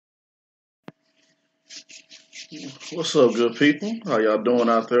What's up, good people? How y'all doing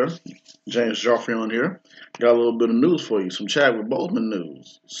out there? James Joffrey on here. Got a little bit of news for you, some Chadwick Boseman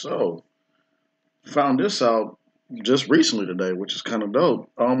news. Found this out just recently today, which is kind of dope.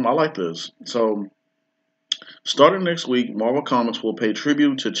 I like this. Starting next week, Marvel Comics will pay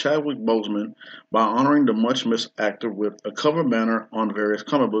tribute to Chadwick Boseman by honoring the much missed actor with a cover banner on various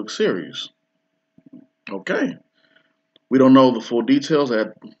comic book series. Okay, we don't know the full details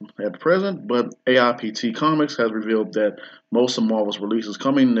at present, but AIPT Comics has revealed that most of Marvel's releases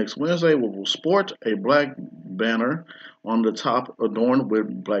coming next Wednesday will sport a black banner on the top adorned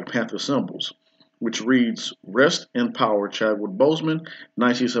with Black Panther symbols, which reads "Rest in Power, Chadwick Boseman,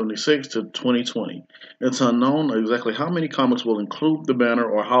 1976 to 2020." It's unknown exactly how many comics will include the banner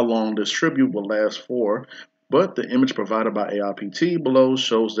or how long this tribute will last for, but the image provided by AIPT below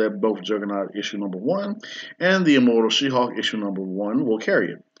shows that both Juggernaut issue number 1 and the Immortal She-Hulk issue number 1 will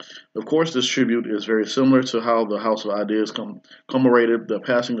carry it. Of course, this tribute is very similar to how the House of Ideas commemorated the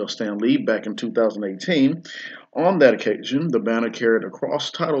passing of Stan Lee back in 2018. On that occasion, the banner carried across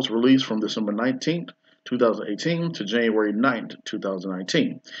titles released from December 19th, 2018 to January 9th,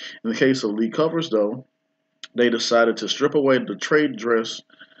 2019. In the case of Lee covers, though, they decided to strip away the trade dress,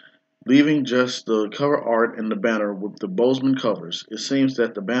 leaving just the cover art and the banner with the Boseman covers. It seems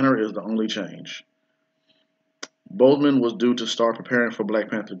that the banner is the only change. Boseman was due to start preparing for Black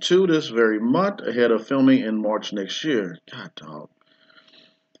Panther 2 this very month, ahead of filming in March next year. God dog.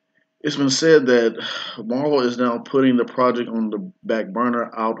 It's been said that Marvel is now putting the project on the back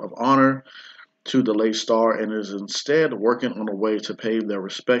burner out of honor to the late star and is instead working on a way to pay their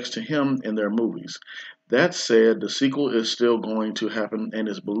respects to him in their movies. That said, the sequel is still going to happen and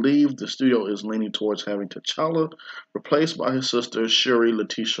is believed the studio is leaning towards having T'Challa replaced by his sister Shuri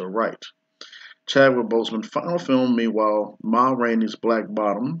Letitia Wright. Chadwick Boseman's final film, meanwhile, Ma Rainey's Black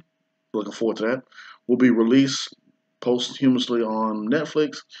Bottom, looking forward to that, will be released posthumously on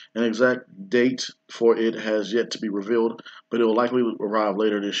Netflix. An exact date for it has yet to be revealed, but it will likely arrive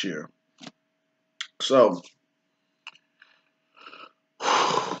later this year. So,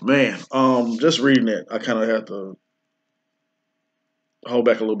 man, just reading it, I kind of have to hold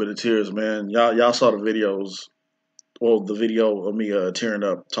back a little bit of tears, man. Y'all saw the videos, well, the video of me tearing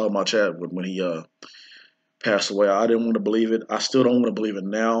up talking about Chadwick when he passed away. I didn't want to believe it. I still don't want to believe it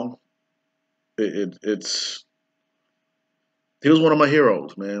now. It's he was one of my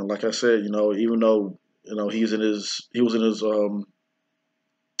heroes, man. Like I said, even though he was in his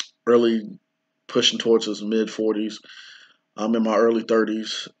early pushing towards his mid 40s. I'm in my early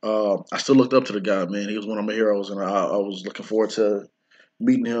 30s. I still looked up to the guy, man. He was one of my heroes, and I was looking forward to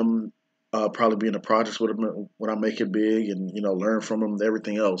meeting him. Probably be in the projects with him when I make it big, and learn from him and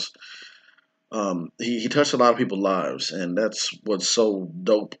everything else. He touched a lot of people's lives, and that's what's so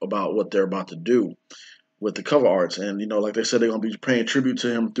dope about what they're about to do with the cover arts. And like they said, they're gonna be paying tribute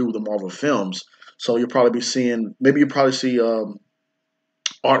to him through the Marvel films. So you'll probably be seeing, maybe you'll probably see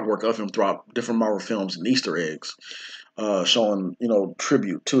artwork of him throughout different Marvel films and Easter eggs, showing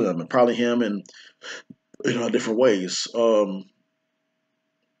tribute to him, and probably him in different ways. And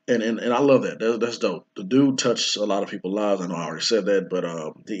I love that. That's dope. The dude touched a lot of people's lives. I know I already said that, but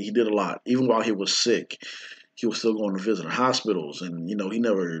he did a lot. Even while he was sick, he was still going to visit hospitals, and he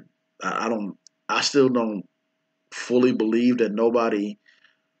never. I don't. I still don't fully believe that nobody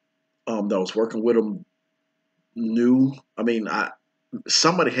that was working with him knew. I mean,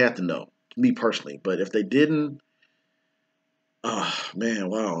 somebody had to know. Me personally, but if they didn't, man,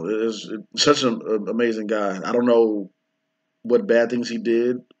 wow, it's such an amazing guy. I don't know what bad things he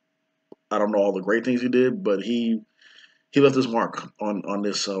did. I don't know all the great things he did, but he left his mark on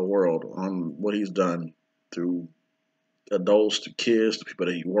this world, on what he's done through adults, to kids, to people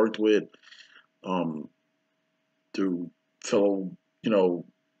that he worked with, um, through fellow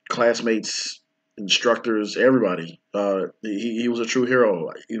classmates, instructors, everybody. He was a true hero,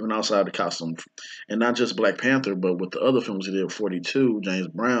 even outside the costume, and not just Black Panther, but with the other films he did, 42, James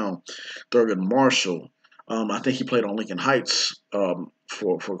Brown, Thurgood Marshall. I think he played on Lincoln Heights,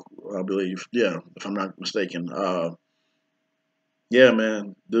 for I believe, yeah, if I'm not mistaken. Yeah,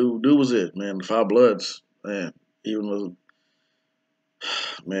 man, dude was it, man. The Five Bloods, man. Even was,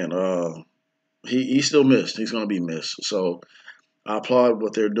 man. He's still missed. He's gonna be missed. So I applaud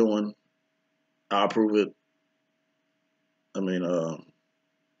what they're doing. I approve it. I mean, I'm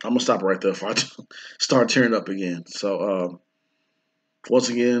gonna stop right there before I start tearing up again. So once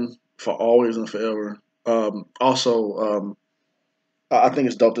again, for always and forever. Also, I think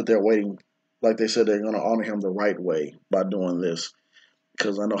it's dope that they're waiting. Like they said, they're gonna honor him the right way by doing this,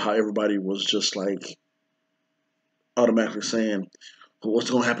 because I know how everybody was just like automatically saying, what's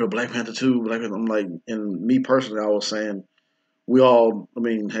going to happen to Black Panther 2? Black Panther, I'm like, and me personally, I was saying, we all, I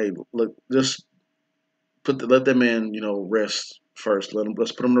mean, hey, look, just let that man, rest first.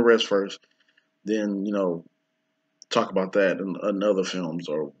 Let's put him to rest first. Then, talk about that in other films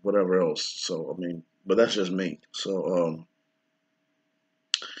or whatever else. So, I mean, but that's just me. So,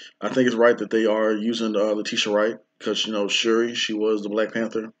 I think it's right that they are using Letitia Wright because, Shuri, she was the Black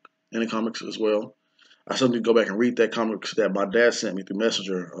Panther in the comics as well. I still need to go back and read that comic that my dad sent me through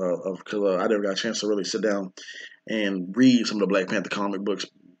Messenger because I never got a chance to really sit down and read some of the Black Panther comic books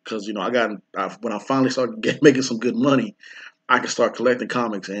because when I finally started making some good money, I could start collecting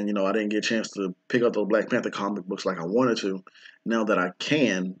comics, and I didn't get a chance to pick up those Black Panther comic books like I wanted to. Now that I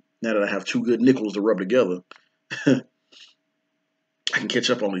can, now that I have two good nickels to rub together, I can catch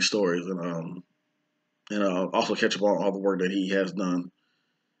up on these stories and also catch up on all the work that he has done.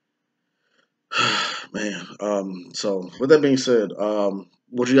 Man, so with that being said,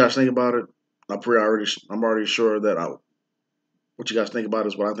 what you guys think about it? I'm already sure that what you guys think about it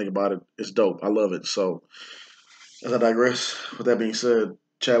is what I think about it. It's dope. I love it. So as I digress, with that being said,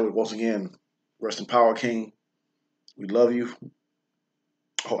 Chadwick, once again, rest in power, King. We love you.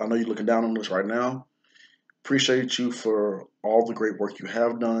 Oh, I know you're looking down on us right now. Appreciate you for all the great work you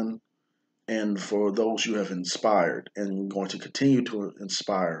have done and for those you have inspired and going to continue to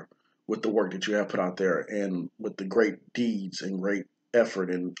inspire with the work that you have put out there and with the great deeds and great effort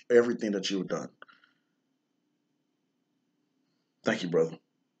and everything that you've done. Thank you, brother.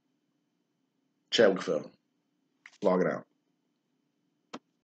 Chadwick Fell. Logging out.